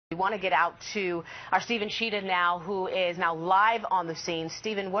want to get out to our Stephen Sheehan now, who is now live on the scene.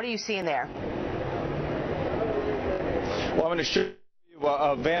 Stephen, what are you seeing there? Well, I'm going to show you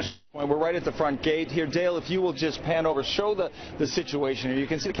a vantage point. We're right at the front gate here. Dale, if you will just pan over, show the situation here. You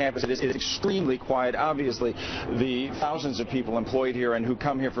can see the campus. It is extremely quiet. Obviously, the thousands of people employed here and who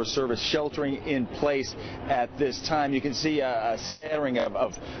come here for service sheltering in place at this time. You can see a scattering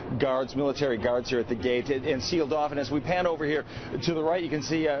of guards, military guards here at the gate and sealed off. And as we pan over here to the right, you can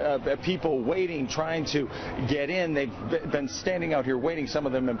see people waiting, trying to get in. They've been standing out here waiting, some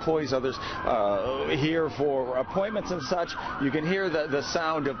of them employees, others here for appointments and such. You can hear the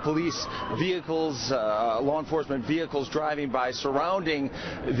sound of police vehicles, law enforcement vehicles driving by, surrounding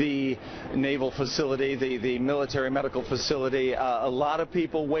the naval facility, the military medical facility. A lot of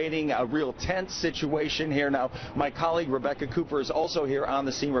people waiting, a real tense situation here. Now, my colleague Rebecca Cooper is also here on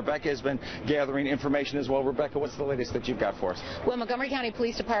the scene. Rebecca has been gathering information as well. Rebecca, what's the latest that you've got for us? Well, Montgomery County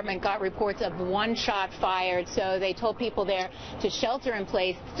Police Department got reports of one shot fired, so they told people there to shelter in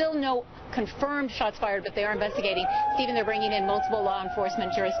place. Still no confirmed shots fired, but they are investigating. Stephen, they're bringing in multiple law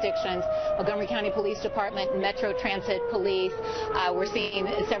enforcement jurisdictions, Montgomery County Police Department, Metro Transit Police. We're seeing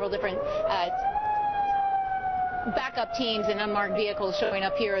several different backup teams and unmarked vehicles showing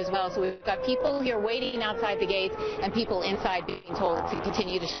up here as well. So we've got people here waiting outside the gates and people inside being told to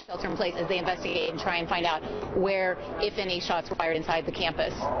continue to shelter in place as they investigate and try and find out where, if any, shots were fired inside the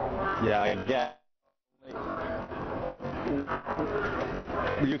campus. Yeah.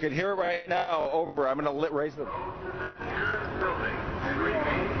 You can hear it right now. Over. I'm going to raise the.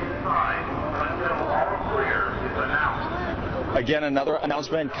 Again, another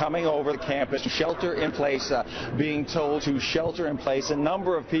announcement coming over the campus. Shelter in place, being told to shelter in place. A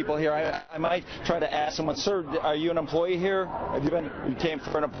number of people here. I might try to ask someone, sir, are you an employee here? Have you came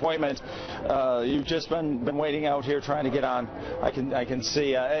for an appointment? You've just been waiting out here trying to get on. I can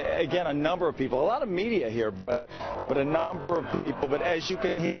see, again, a number of people. A lot of media here, but a number of people. But as you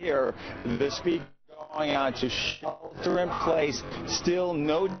can hear, the speaker going on to shelter in place. Still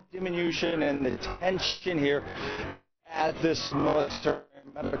no diminution in the tension here at this military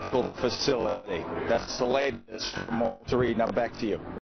medical facility. That's the latest from Walter Reed. Now back to you.